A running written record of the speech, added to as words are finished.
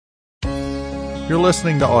You're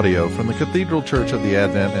listening to audio from the Cathedral Church of the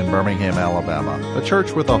Advent in Birmingham, Alabama, a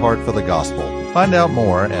church with a heart for the gospel. Find out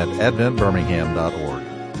more at adventbirmingham.org.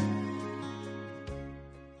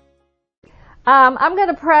 I'm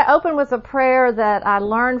going to open with a prayer that I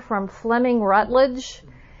learned from Fleming Rutledge,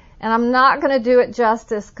 and I'm not going to do it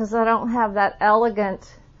justice because I don't have that elegant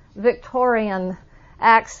Victorian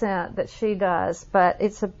accent that she does, but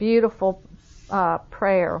it's a beautiful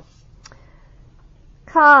prayer.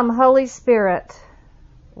 Come, Holy Spirit,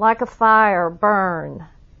 like a fire, burn,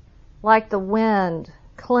 like the wind,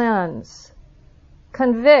 cleanse,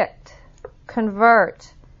 convict,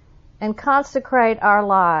 convert, and consecrate our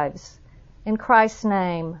lives. In Christ's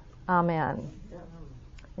name, amen.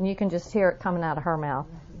 And you can just hear it coming out of her mouth.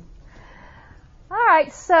 All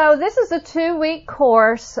right, so this is a 2-week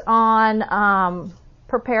course on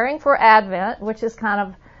preparing for Advent, which is kind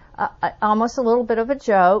of almost a little bit of a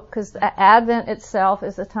joke because Advent itself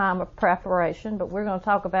is a time of preparation, but we're going to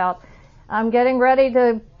talk about getting ready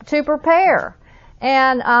to prepare.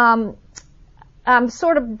 And I'm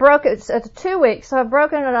sort of it's 2 weeks, so I've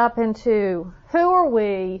broken it up into who are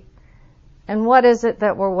we and what is it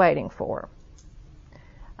that we're waiting for.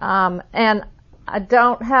 And I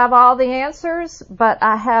don't have all the answers, but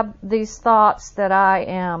I have these thoughts that I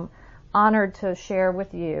am honored to share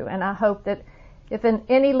with you, and I hope that if in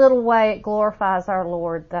any little way it glorifies our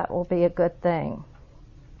Lord, that will be a good thing.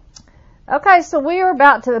 Okay, so we are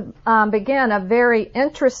about to begin a very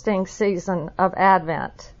interesting season of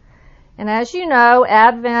Advent. And as you know,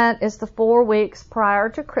 Advent is the 4 weeks prior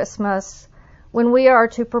to Christmas when we are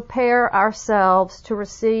to prepare ourselves to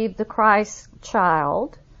receive the Christ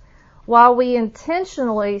child while we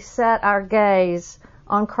intentionally set our gaze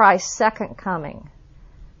on Christ's second coming.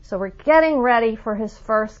 So we're getting ready for His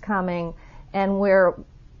first coming, and we're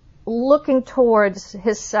looking towards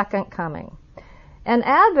His second coming. And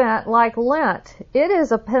Advent, like Lent, it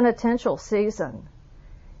is a penitential season.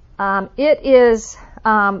 It is,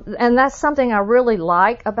 and that's something I really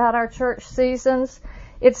like about our church seasons.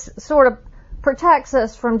 It's sort of protects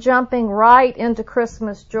us from jumping right into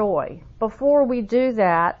Christmas joy. Before we do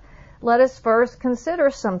that, let us first consider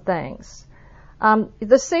some things.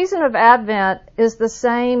 The season of Advent is the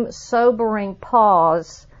same sobering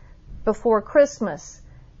pause before Christmas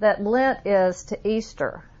that Lent is to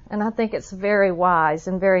Easter, and I think it's very wise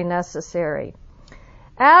and very necessary.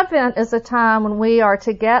 Advent is a time when we are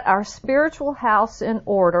to get our spiritual house in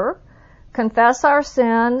order, confess our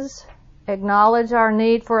sins, acknowledge our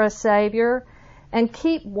need for a Savior, and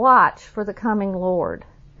keep watch for the coming Lord.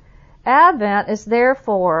 Advent is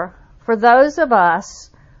therefore, for those of us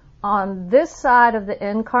on this side of the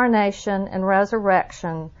incarnation and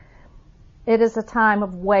resurrection, it is a time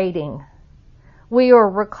of waiting. We are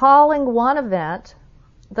recalling one event,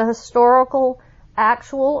 the historical,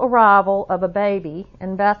 actual arrival of a baby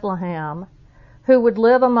in Bethlehem who would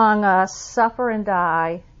live among us, suffer and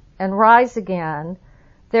die, and rise again,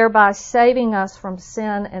 thereby saving us from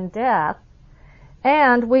sin and death.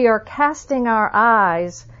 And we are casting our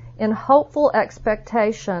eyes in hopeful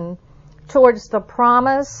expectation towards the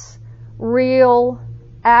promise, real,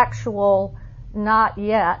 actual, not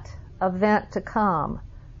yet event to come,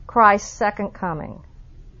 Christ's second coming.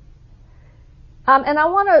 And I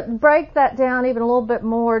want to break that down even a little bit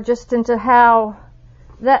more just into how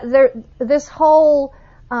this whole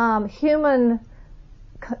human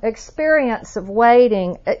experience of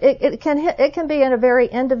waiting, it can be a very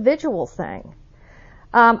individual thing.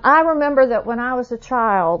 I remember that when I was a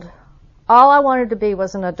child, all I wanted to be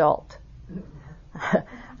was an adult.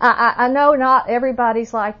 I know not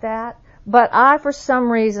everybody's like that, but I, for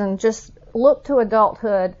some reason, just looked to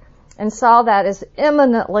adulthood and saw that as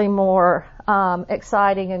eminently more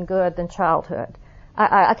exciting and good than childhood.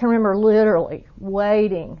 I can remember literally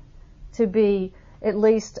waiting to be at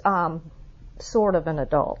least sort of an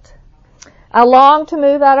adult. I longed to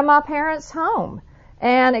move out of my parents' home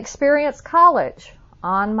and experience college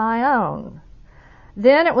on my own.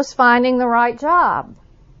 Then it was finding the right job.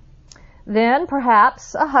 Then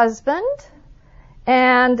perhaps a husband,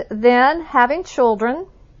 and then having children.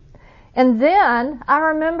 And then I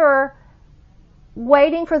remember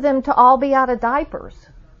waiting for them to all be out of diapers.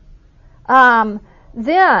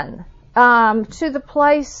 Then to the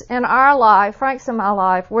place in our life, Frank's in my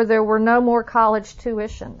life, where there were no more college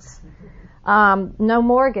tuitions, no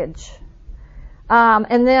mortgage.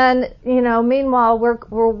 And then, meanwhile,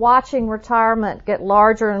 we're watching retirement get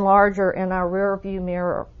larger and larger in our rear view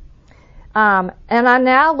mirror. And I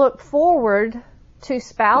now look forward to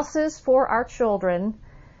spouses for our children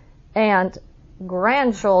and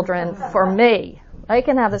grandchildren for me. They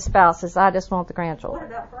can have the spouses. I just want the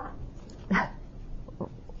grandchildren. What about Frank?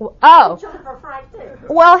 Oh. Children for Frank too.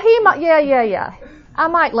 Well, he might, yeah. I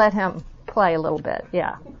might let him play a little bit,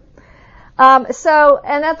 yeah. And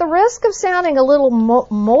at the risk of sounding a little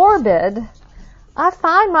morbid, I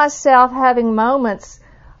find myself having moments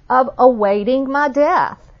of awaiting my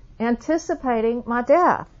death, anticipating my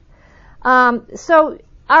death. So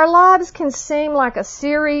our lives can seem like a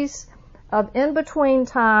series of in-between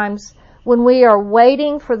times when we are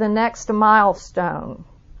waiting for the next milestone.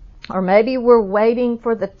 Or maybe we're waiting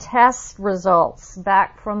for the test results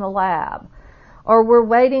back from the lab. Or we're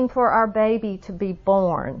waiting for our baby to be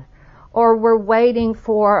born. Or we're waiting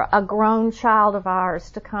for a grown child of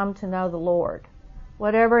ours to come to know the Lord.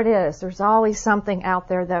 Whatever it is, there's always something out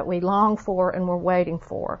there that we long for and we're waiting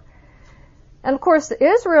for. And of course, the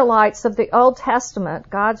Israelites of the Old Testament,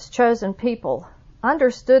 God's chosen people,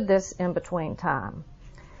 understood this in-between time.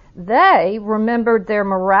 They remembered their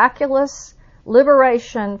miraculous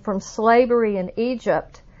liberation from slavery in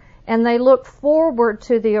Egypt, and they looked forward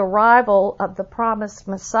to the arrival of the promised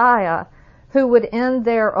Messiah who would end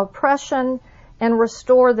their oppression and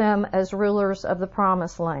restore them as rulers of the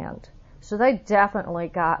promised land. So they definitely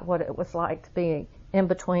got what it was like to be in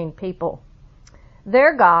between people.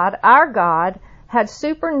 Their God, our God, had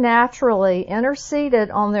supernaturally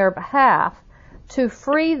interceded on their behalf to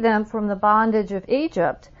free them from the bondage of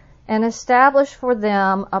Egypt and establish for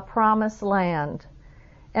them a promised land.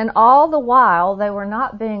 And all the while, they were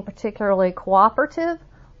not being particularly cooperative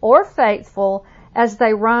or faithful as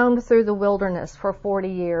they roamed through the wilderness for 40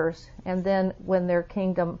 years, and then when their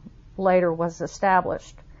kingdom later was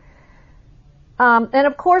established. And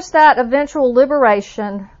of course, that eventual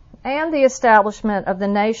liberation and the establishment of the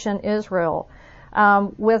nation Israel,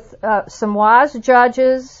 with some wise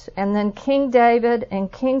judges, and then King David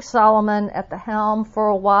and King Solomon at the helm for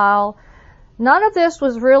a while, none of this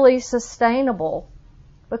was really sustainable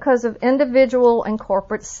because of individual and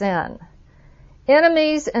corporate sin.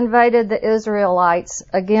 Enemies invaded the Israelites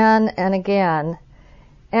again and again,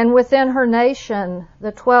 and within her nation,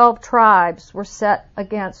 the 12 tribes were set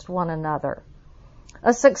against one another.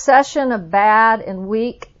 A succession of bad and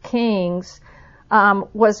weak kings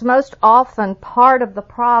was most often part of the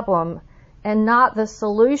problem and not the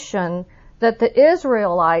solution that the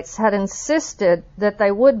Israelites had insisted that they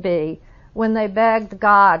would be when they begged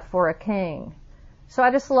God for a king. So I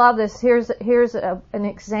just love this. Here's an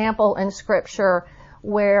example in Scripture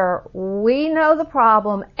where we know the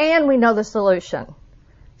problem and we know the solution.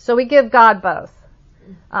 So we give God both.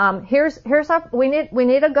 We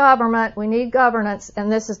need a government, we need governance,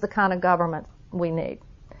 and this is the kind of government we need.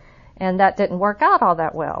 And that didn't work out all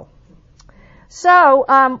that well. So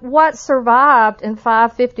what survived in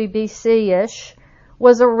 550 BC-ish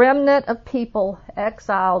was a remnant of people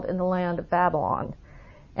exiled in the land of Babylon.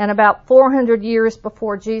 And about 400 years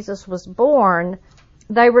before Jesus was born,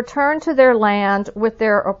 they returned to their land with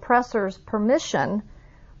their oppressors' permission,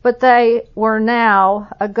 but they were now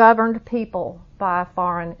a governed people by a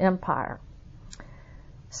foreign empire.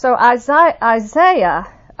 So Isaiah,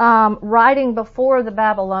 writing before the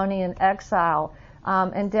Babylonian exile,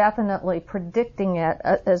 and definitely predicting it,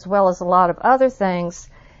 as well as a lot of other things,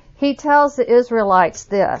 he tells the Israelites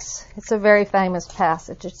this. It's a very famous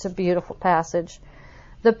passage. It's a beautiful passage.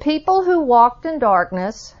 The people who walked in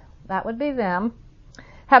darkness, that would be them,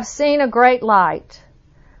 have seen a great light.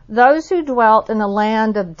 Those who dwelt in a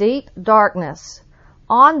land of deep darkness,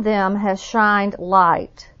 on them has shined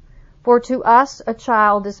light. For to us a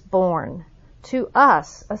child is born, to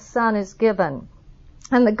us a son is given,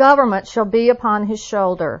 and the government shall be upon his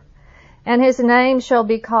shoulder, and his name shall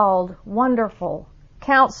be called Wonderful,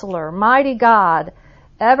 Counselor, Mighty God,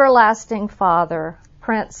 Everlasting Father,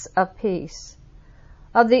 Prince of Peace.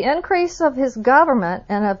 Of the increase of his government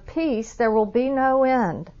and of peace there will be no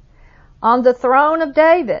end, on the throne of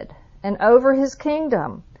David and over his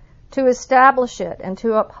kingdom, to establish it and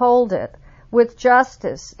to uphold it with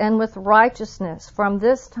justice and with righteousness from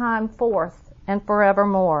this time forth and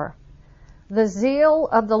forevermore. The zeal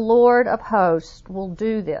of the Lord of hosts will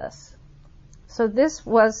do this. So this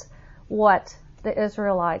was what the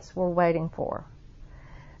Israelites were waiting for.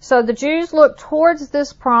 So the Jews looked towards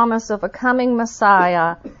this promise of a coming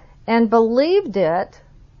Messiah and believed it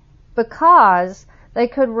because they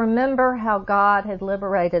could remember how God had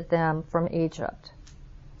liberated them from Egypt.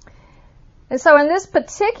 And so in this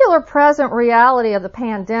particular present reality of the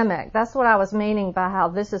pandemic, that's what I was meaning by how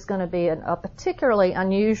this is going to be a particularly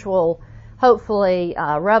unusual, hopefully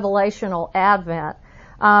revelational Advent,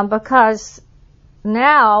 because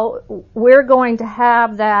now we're going to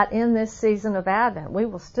have that in this season of Advent. We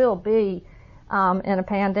will still be in a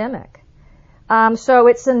pandemic. So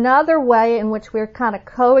it's another way in which we're kind of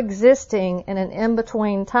coexisting in an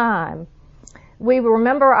in-between time. We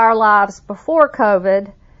remember our lives before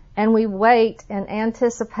COVID, and we wait in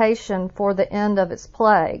anticipation for the end of its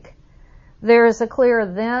plague. There is a clear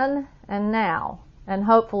then and now, and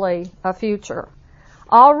hopefully a future.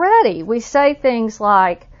 Already we say things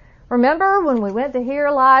like, remember when we went to hear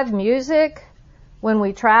live music, when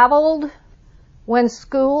we traveled, when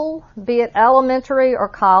school, be it elementary or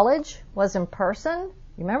college, was in person?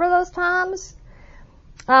 You remember those times?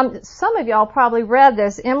 Some of y'all probably read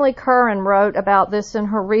this. Emily Curran wrote about this in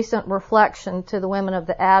her recent reflection to the Women of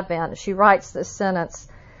the Advent. She writes this sentence,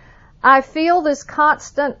 I feel this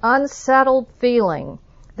constant unsettled feeling,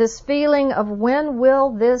 this feeling of when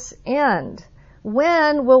will this end?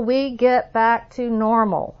 When will we get back to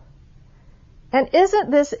normal? And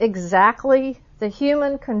isn't this exactly the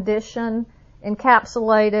human condition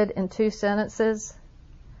encapsulated in two sentences?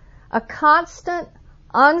 A constant,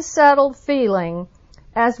 unsettled feeling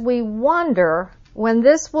as we wonder when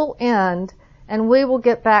this will end and we will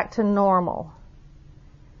get back to normal.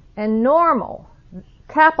 And normal,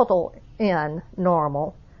 capital N,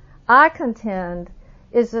 normal, I contend,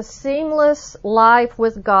 is a seamless life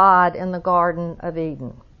with God in the Garden of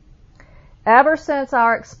Eden. Ever since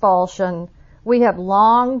our expulsion, we have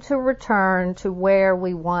longed to return to where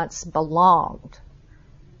we once belonged,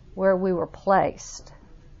 where we were placed.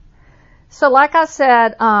 So like I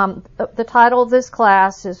said, the title of this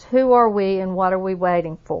class is Who Are We and What Are We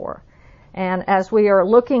Waiting For? And as we are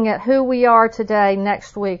looking at who we are today,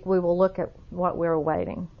 next week we will look at what we're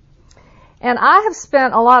awaiting. And I have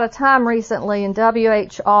spent a lot of time recently in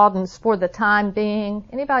W.H. Auden's For the Time Being.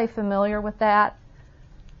 Anybody familiar with that?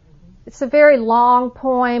 It's a very long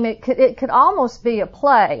poem. It could almost be a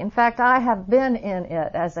play. In fact, I have been in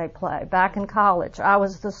it as a play back in college. I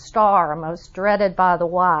was the star, most dreaded by the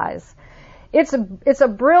wise. It's a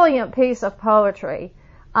brilliant piece of poetry,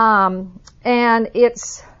 and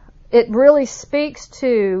it really speaks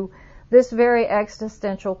to this very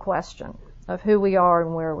existential question of who we are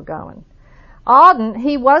and where we're going. Auden,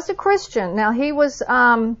 he was a Christian. Now he was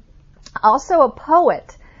also a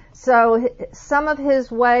poet, so some of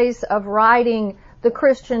his ways of writing the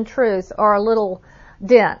Christian truth are a little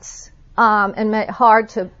dense and hard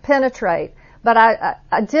to penetrate. But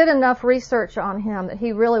I did enough research on him that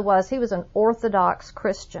he was an Orthodox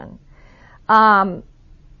Christian. And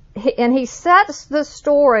he sets the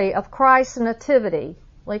story of Christ's nativity.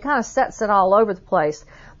 Well, he kind of sets it all over the place.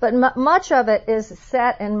 But much of it is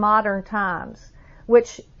set in modern times,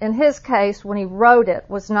 which in his case, when he wrote it,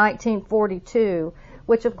 was 1942,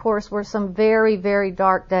 which of course were some very, very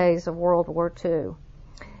dark days of World War II.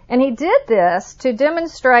 And he did this to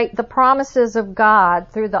demonstrate the promises of God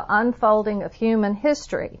through the unfolding of human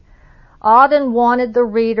history. Auden wanted the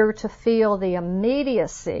reader to feel the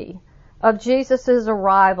immediacy of Jesus'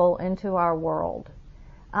 arrival into our world.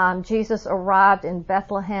 Jesus arrived in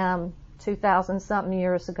Bethlehem 2,000-something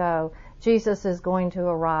years ago. Jesus is going to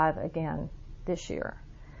arrive again this year.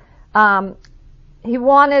 He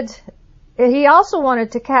also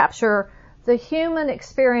wanted to capture the human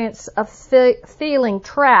experience of feeling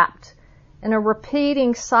trapped in a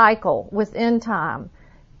repeating cycle within time.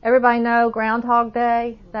 Everybody know Groundhog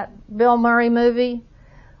Day, that Bill Murray movie?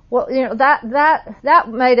 Well, that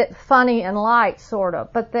made it funny and light, sort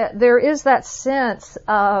of. But there is that sense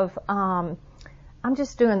of, I'm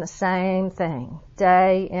just doing the same thing,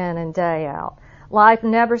 day in and day out. Life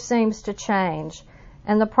never seems to change.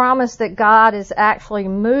 And the promise that God is actually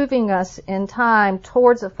moving us in time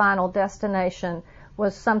towards a final destination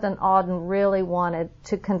was something Auden really wanted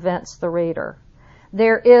to convince the reader.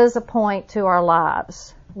 There is a point to our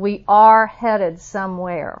lives. We are headed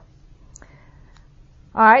somewhere.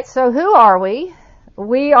 All right, so who are we?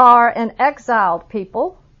 We are an exiled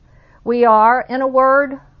people. We are, in a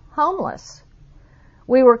word, homeless.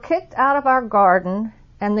 We were kicked out of our garden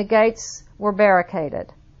and the gates were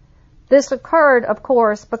barricaded. This occurred, of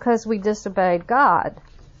course, because we disobeyed God.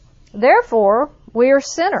 Therefore, we are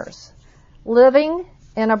sinners, living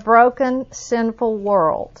in a broken, sinful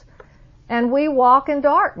world. And we walk in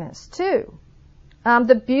darkness, too.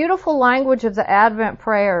 The beautiful language of the Advent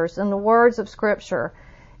prayers and the words of Scripture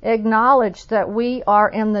acknowledge that we are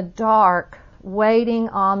in the dark, waiting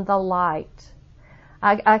on the light.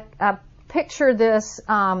 I picture this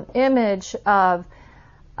image of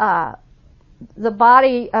the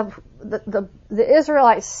body of the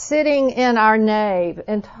Israelites sitting in our nave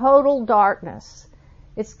in total darkness.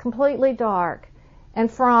 It's completely dark. And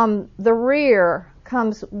from the rear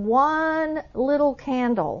comes one little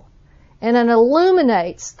candle, and it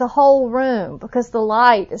illuminates the whole room because the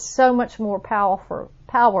light is so much more powerful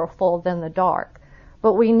powerful than the dark.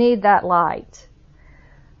 But we need that light.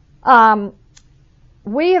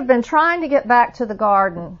 We have been trying to get back to the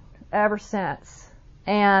garden ever since.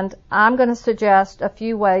 And I'm going to suggest a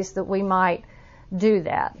few ways that we might do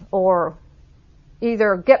that, or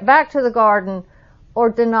either get back to the garden or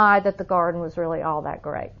deny that the garden was really all that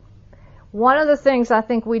great. One of the things I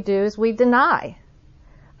think we do is we deny.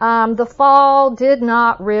 The fall did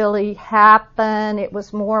not really happen. It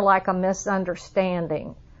was more like a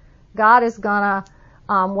misunderstanding. God is going to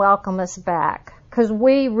welcome us back because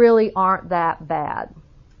we really aren't that bad.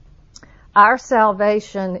 Our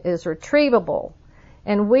salvation is retrievable,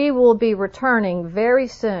 and we will be returning very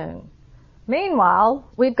soon. Meanwhile,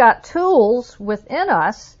 we've got tools within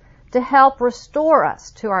us to help restore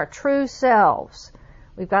us to our true selves.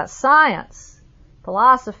 We've got science,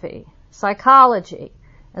 philosophy, psychology,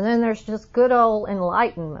 and then there's just good old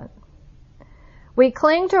enlightenment. We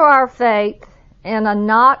cling to our faith in a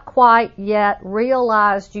not quite yet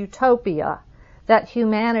realized utopia that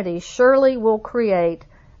humanity surely will create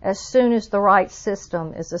as soon as the right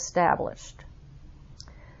system is established.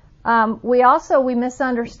 We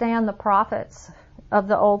misunderstand the prophets of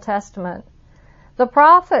the Old Testament. The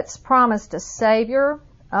prophets promised a Savior,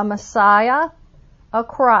 a Messiah, a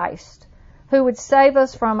Christ, who would save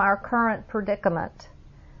us from our current predicament.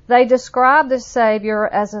 They described the Savior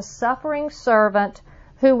as a suffering servant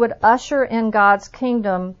who would usher in God's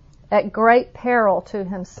kingdom at great peril to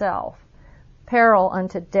himself, peril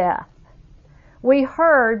unto death. We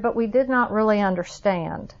heard, but we did not really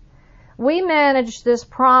understand. We managed this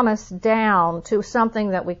promise down to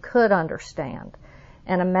something that we could understand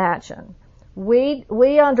and imagine. We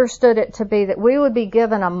understood it to be that we would be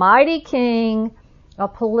given a mighty king, a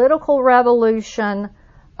political revolution,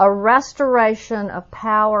 a restoration of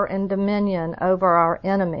power and dominion over our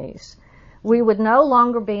enemies. We would no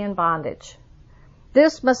longer be in bondage.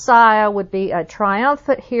 This Messiah would be a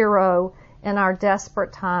triumphant hero in our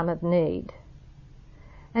desperate time of need.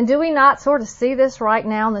 And do we not sort of see this right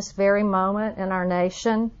now in this very moment in our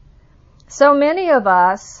nation? So many of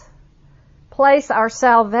us place our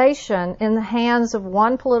salvation in the hands of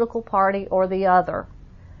one political party or the other.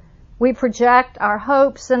 We project our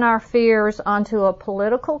hopes and our fears onto a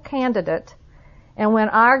political candidate, and when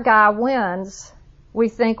our guy wins, we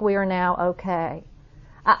think we are now okay.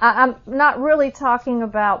 I'm not really talking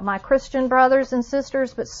about my Christian brothers and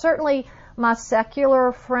sisters, but certainly my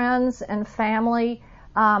secular friends and family.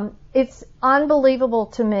 It's unbelievable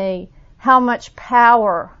to me how much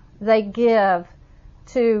power they give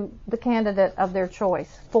to the candidate of their choice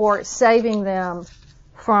for saving them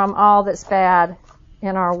from all that's bad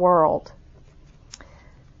in our world.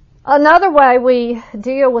 Another way we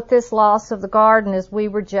deal with this loss of the garden is we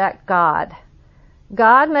reject God.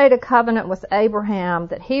 God made a covenant with Abraham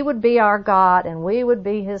that he would be our God and we would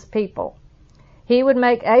be his people. He would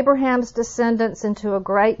make Abraham's descendants into a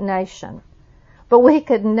great nation. But we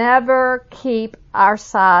could never keep our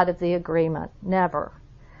side of the agreement. Never.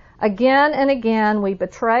 Again and again, we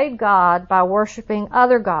betrayed God by worshiping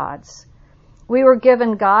other gods. We were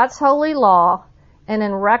given God's holy law, and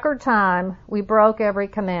in record time, we broke every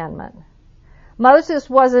commandment. Moses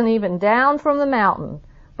wasn't even down from the mountain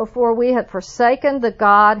before we had forsaken the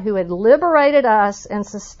God who had liberated us and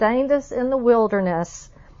sustained us in the wilderness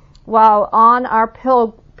while on our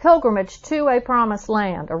pilgrimage to a promised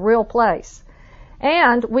land, a real place.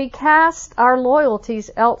 And we cast our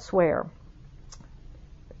loyalties elsewhere.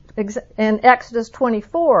 In Exodus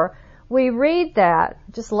 24, we read that,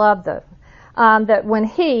 just love that when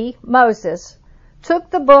he, Moses,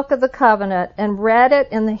 took the book of the covenant and read it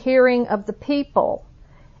in the hearing of the people,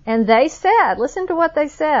 and they said, listen to what they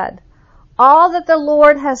said, all that the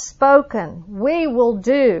Lord has spoken, we will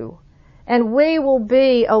do, and we will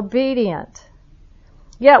be obedient.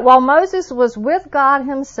 Yet while Moses was with God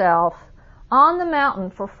himself, on the mountain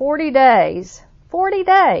for 40 days,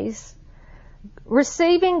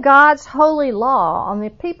 receiving God's holy law on the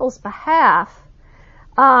people's behalf,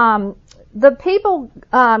 the people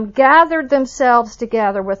gathered themselves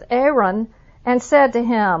together with Aaron and said to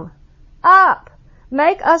him, "Up,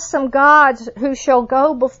 make us some gods who shall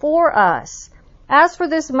go before us. As for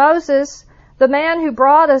this Moses, the man who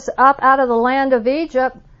brought us up out of the land of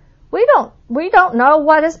Egypt, we don't know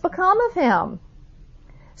what has become of him."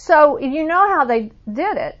 So you know how they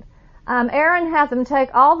did it. Aaron had them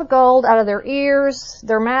take all the gold out of their ears,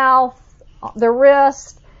 their mouth, their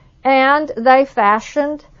wrist, and they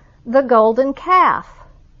fashioned the golden calf.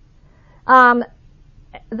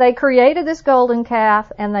 They created this golden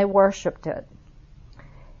calf and they worshipped it.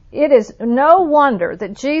 It is no wonder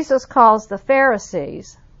that Jesus calls the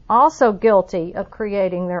Pharisees, also guilty of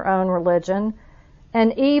creating their own religion,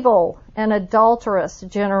 an evil and adulterous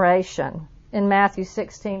generation. In Matthew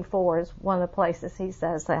 16:4 is one of the places he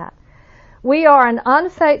says that. We are an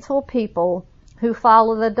unfaithful people who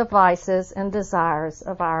follow the devices and desires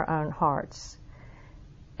of our own hearts.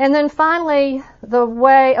 And then finally, a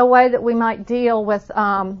way that we might deal with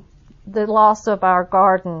the loss of our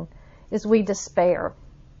garden is we despair.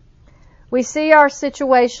 We see our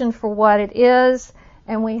situation for what it is,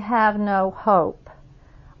 and we have no hope.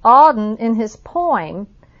 Auden, in his poem,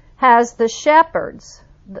 has the shepherds,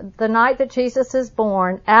 the night that Jesus is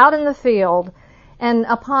born, out in the field, and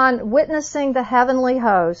upon witnessing the heavenly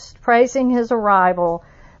host, praising his arrival,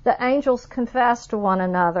 the angels confess to one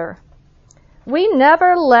another, "We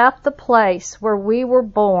never left the place where we were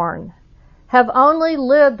born, have only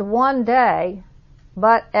lived one day,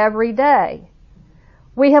 but every day.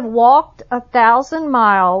 We have walked 1,000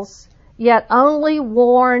 miles, yet only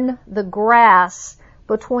worn the grass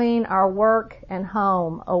between our work and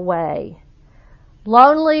home away.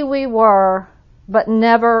 Lonely we were, but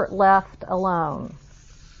never left alone."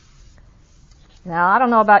 Now, I don't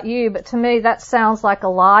know about you, but to me that sounds like a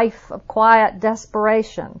life of quiet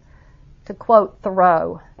desperation, to quote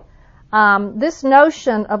Thoreau. This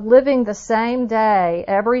notion of living the same day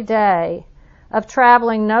every day, of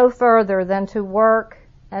traveling no further than to work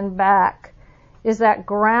and back, is that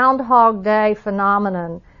Groundhog Day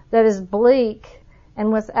phenomenon that is bleak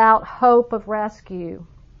and without hope of rescue.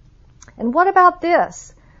 And what about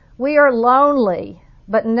this? We are lonely,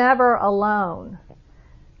 but never alone.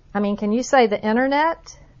 I mean, can you say the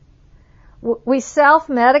internet? We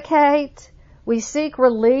self-medicate, we seek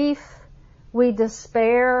relief, we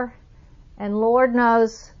despair, and Lord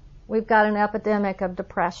knows we've got an epidemic of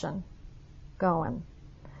depression going.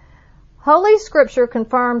 Holy Scripture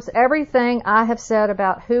confirms everything I have said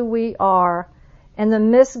about who we are and the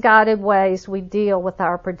misguided ways we deal with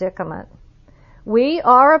our predicament. We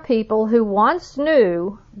are a people who once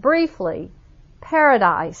knew, briefly,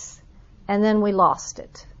 paradise, and then we lost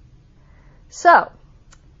it. So,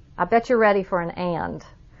 I bet you're ready for an and.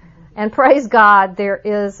 And praise God, there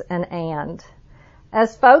is an and.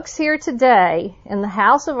 As folks here today in the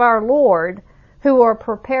house of our Lord who are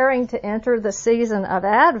preparing to enter the season of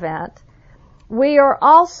Advent, we are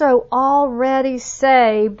also already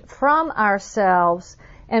saved from ourselves,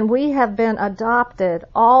 and we have been adopted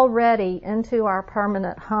already into our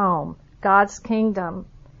permanent home, God's kingdom.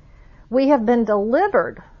 We have been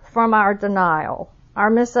delivered from our denial, our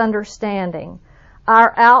misunderstanding,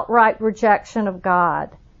 our outright rejection of God.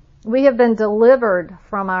 We have been delivered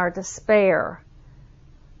from our despair.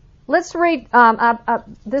 Let's read,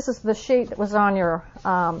 this is the sheet that was on your,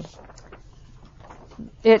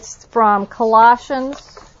 it's from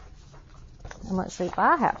Colossians, and let's see if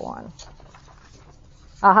I have one.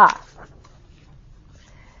 Aha.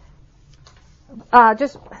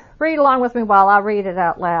 Just read along with me while I read it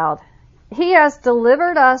out loud. He has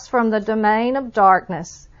delivered us from the domain of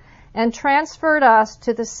darkness and transferred us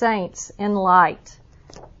to the saints in light.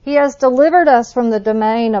 He has delivered us from the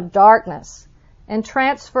domain of darkness and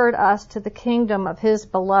transferred us to the kingdom of His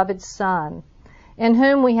beloved Son, in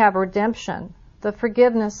whom we have redemption, the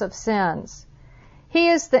forgiveness of sins. He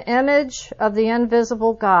is the image of the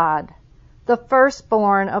invisible God, the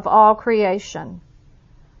firstborn of all creation.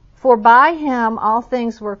 For by Him all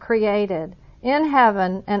things were created, in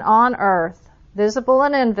heaven and on earth, visible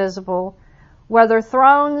and invisible, whether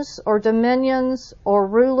thrones or dominions or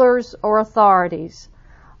rulers or authorities.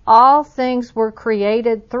 All things were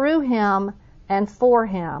created through Him and for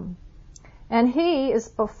Him. And He is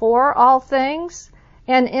before all things,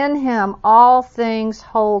 and in Him all things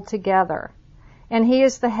hold together. And He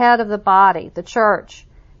is the head of the body, the church.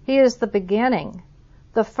 He is the beginning,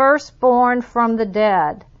 the firstborn from the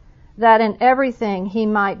dead, that in everything He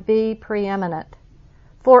might be preeminent.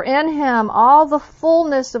 For in Him all the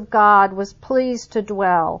fullness of God was pleased to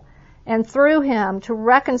dwell, and through Him to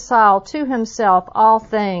reconcile to Himself all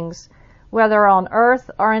things, whether on earth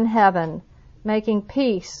or in heaven, making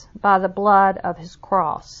peace by the blood of His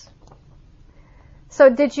cross. So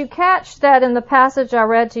did you catch that in the passage I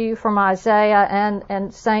read to you from Isaiah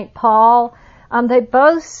and St. Paul? They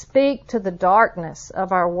both speak to the darkness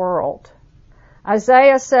of our world.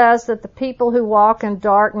 Isaiah says that the people who walk in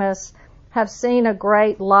darkness have seen a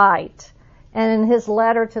great light. And in his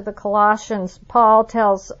letter to the Colossians, Paul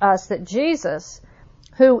tells us that Jesus,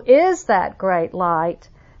 who is that great light,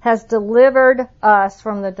 has delivered us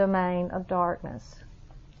from the domain of darkness.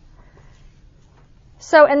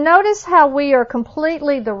 So, and notice how we are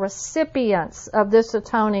completely the recipients of this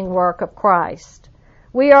atoning work of Christ.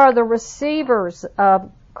 We are the receivers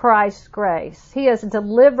of Christ's grace. He has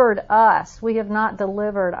delivered us. We have not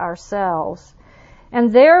delivered ourselves.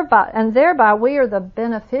 And thereby we are the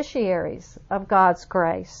beneficiaries of God's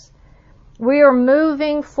grace. We are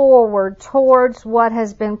moving forward towards what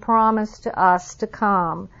has been promised to us to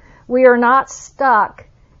come. We are not stuck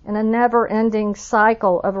in a never-ending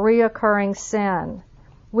cycle of reoccurring sin.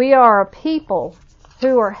 We are a people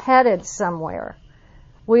who are headed somewhere.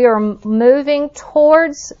 We are moving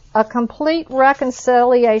towards a complete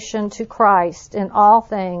reconciliation to Christ in all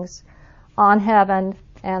things on heaven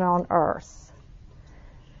and on earth.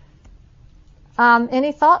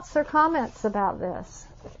 Any thoughts or comments about this?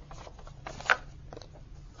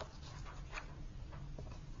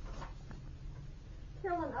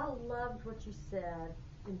 Carolyn, I loved what you said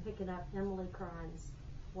in picking up Emily Crine's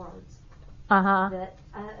words. That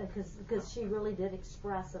because she really did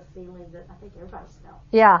express a feeling that I think everybody's felt.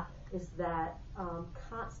 Yeah. Is that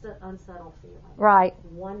constant unsettled feeling. Right.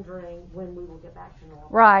 Wondering when we will get back to normal.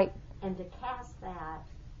 Right. And to cast that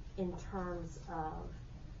in terms of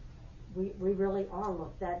we really are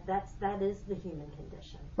that is the human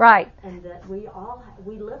condition. Right. And that we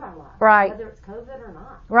live our lives. Right. Whether it's COVID or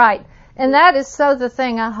not. Right. And that is so the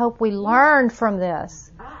thing I hope we learned from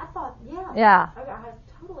this. I thought, yeah. Yeah. I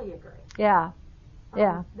totally agree. Yeah.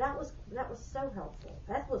 Yeah. That was so helpful.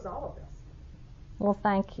 That was all of this. Well,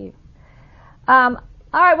 thank you. All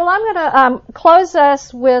right. Well, I'm going to close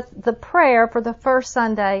us with the prayer for the first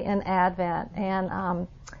Sunday in Advent, and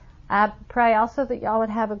I pray also that y'all would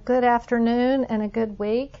have a good afternoon and a good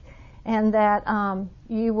week, and that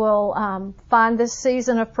you will find this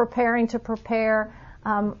season of preparing to prepare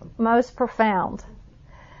most profound.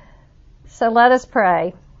 So let us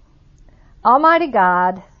pray. Almighty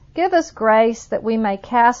God, give us grace that we may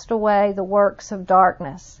cast away the works of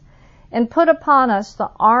darkness and put upon us the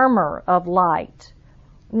armor of light,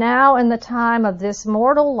 now in the time of this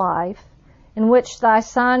mortal life in which thy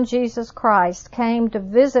Son Jesus Christ came to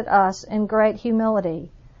visit us in great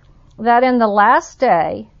humility, that in the last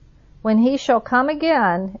day, when he shall come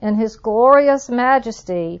again in his glorious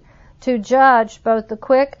majesty to judge both the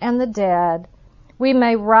quick and the dead, we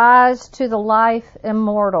may rise to the life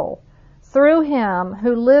immortal, through him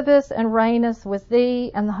who liveth and reigneth with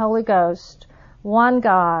thee and the Holy Ghost, one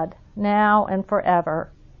God, now and forever.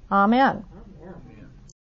 Amen.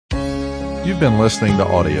 You've been listening to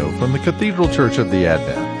audio from the Cathedral Church of the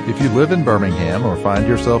Advent. If you live in Birmingham or find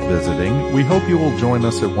yourself visiting, we hope you will join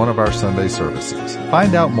us at one of our Sunday services.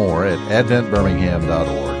 Find out more at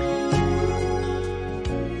adventbirmingham.org.